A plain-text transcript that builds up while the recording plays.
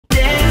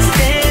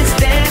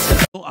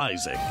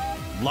Isaac,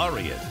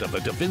 laureate of the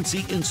Da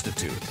Vinci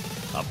Institute,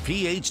 a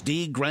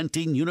PhD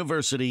granting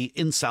university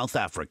in South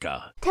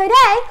Africa.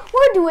 Today,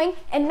 we're doing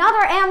another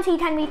AMC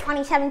 10B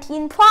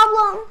 2017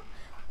 problem,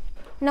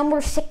 number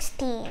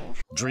 16.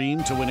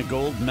 Dream to win a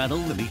gold medal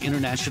in the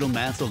International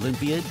Math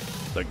Olympiad?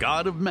 The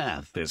god of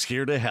math is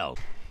here to help.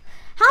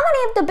 How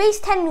many of the base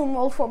 10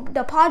 numerals for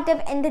the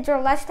positive integer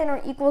less than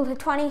or equal to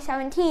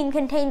 2017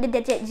 contain the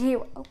digit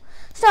 0?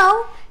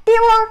 So,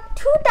 there are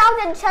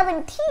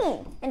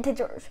 2017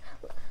 integers,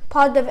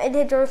 positive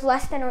integers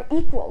less than or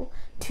equal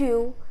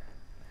to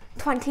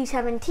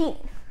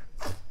 2017.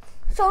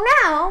 So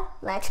now,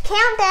 let's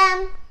count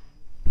them.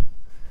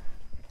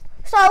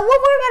 So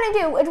what we're going to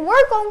do is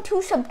we're going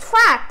to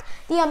subtract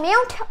the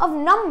amount of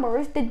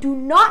numbers that do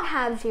not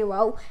have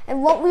 0,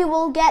 and what we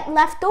will get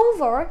left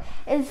over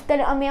is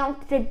the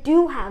amount that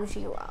do have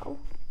 0.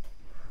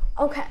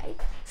 Okay,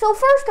 so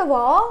first of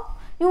all,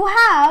 you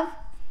have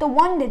the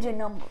one-digit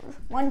numbers,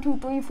 1, 2,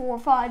 3, 4,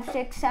 5,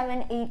 6,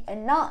 7, 8,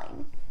 and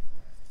 9.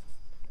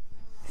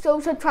 So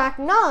subtract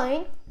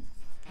 9,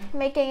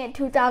 making it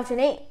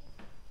 2008.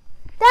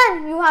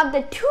 Then you have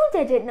the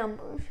two-digit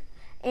numbers.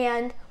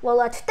 And, well,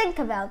 let's think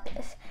about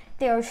this.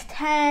 There's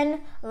 10,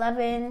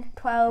 11,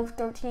 12,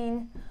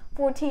 13,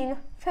 14,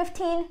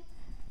 15,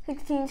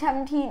 16,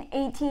 17,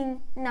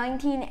 18,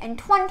 19, and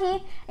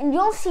 20. And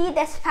you'll see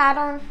this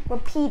pattern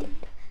repeated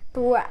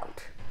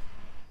throughout.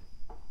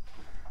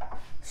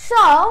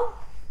 So,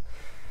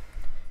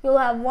 you'll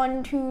have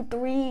 1, 2,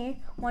 3,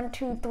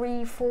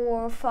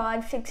 4,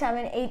 5, 6,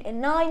 7, 8,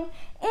 and 9.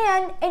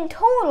 And in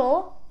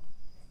total,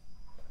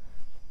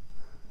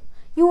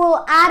 you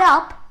will add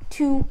up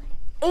to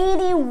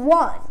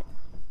 81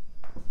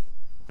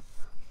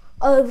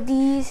 of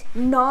these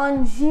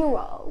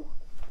non-zero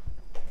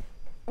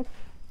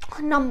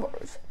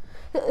numbers.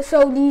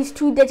 So these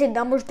two-digit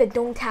numbers that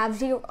don't have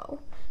 0.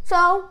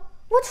 So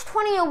what's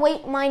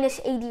 2008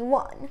 minus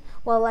 81?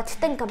 Well, let's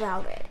think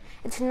about it.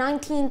 It's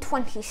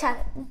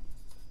 1927.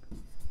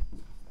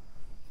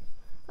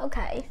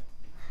 Okay.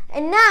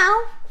 And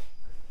now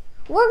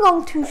we're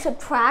going to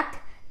subtract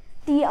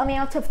the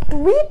amount of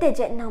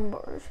three-digit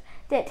numbers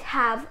that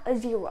have a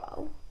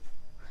 0,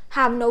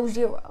 have no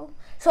 0.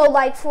 So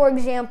like, for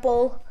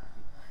example,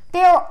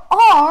 there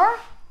are,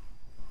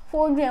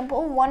 for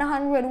example,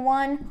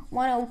 101,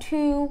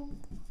 102,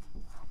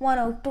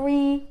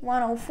 103,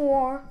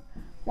 104,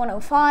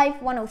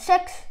 105,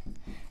 106,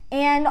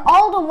 and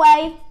all the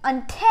way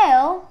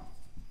until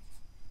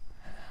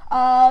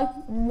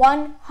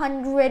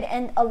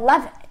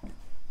 111.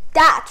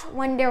 That's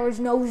when there is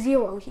no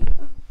 0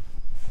 here.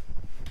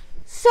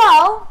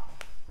 So,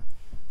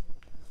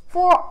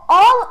 for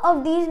all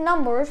of these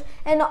numbers,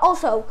 and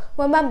also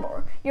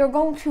remember, you're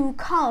going to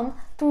come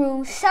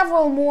through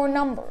several more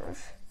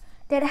numbers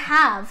that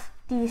have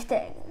these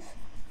things.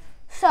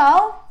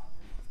 So,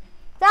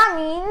 that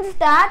means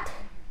that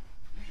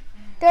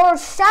there are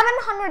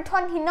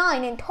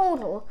 729 in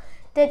total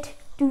that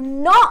do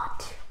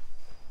not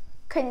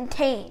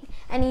contain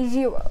any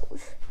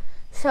zeros.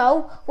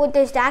 So, what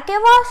does that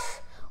give us?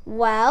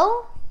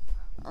 Well,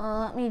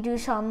 let me do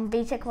some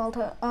basic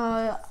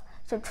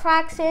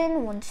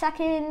subtraction. 1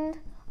 second.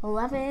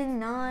 11,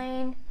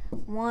 9,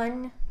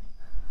 1.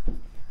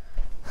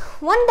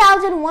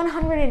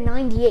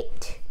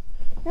 1,198.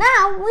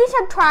 Now we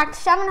subtract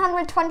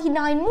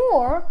 729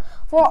 more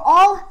for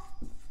all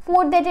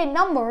four-digit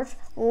numbers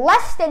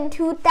less than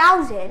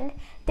 2,000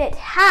 that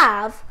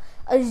have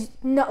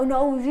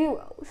no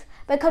zeros.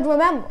 Because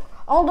remember,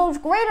 all those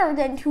greater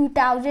than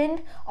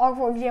 2,000 are,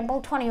 for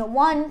example,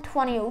 2001,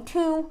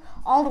 2002,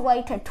 all the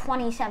way to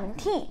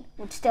 2017,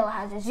 which still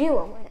has a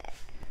 0 in it.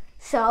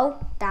 So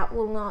that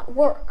will not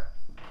work.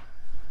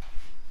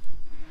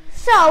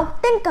 So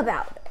think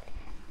about it.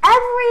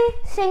 Every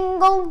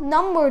single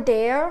number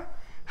there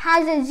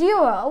has a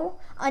 0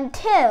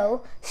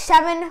 until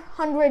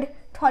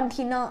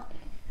 729.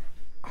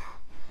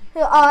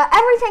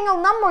 Every single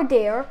number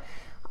there,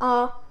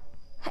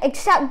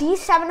 except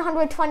these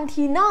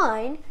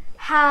 729,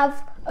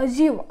 have a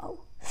 0.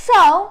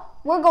 So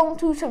we're going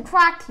to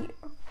subtract here.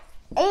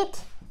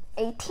 8,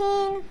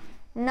 18,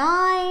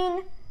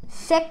 9,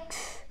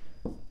 6,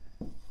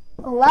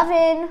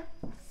 11,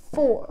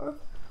 4.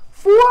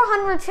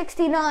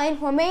 469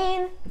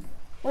 remain,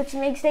 which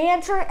makes the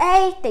answer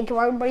A. Thank you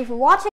everybody for watching.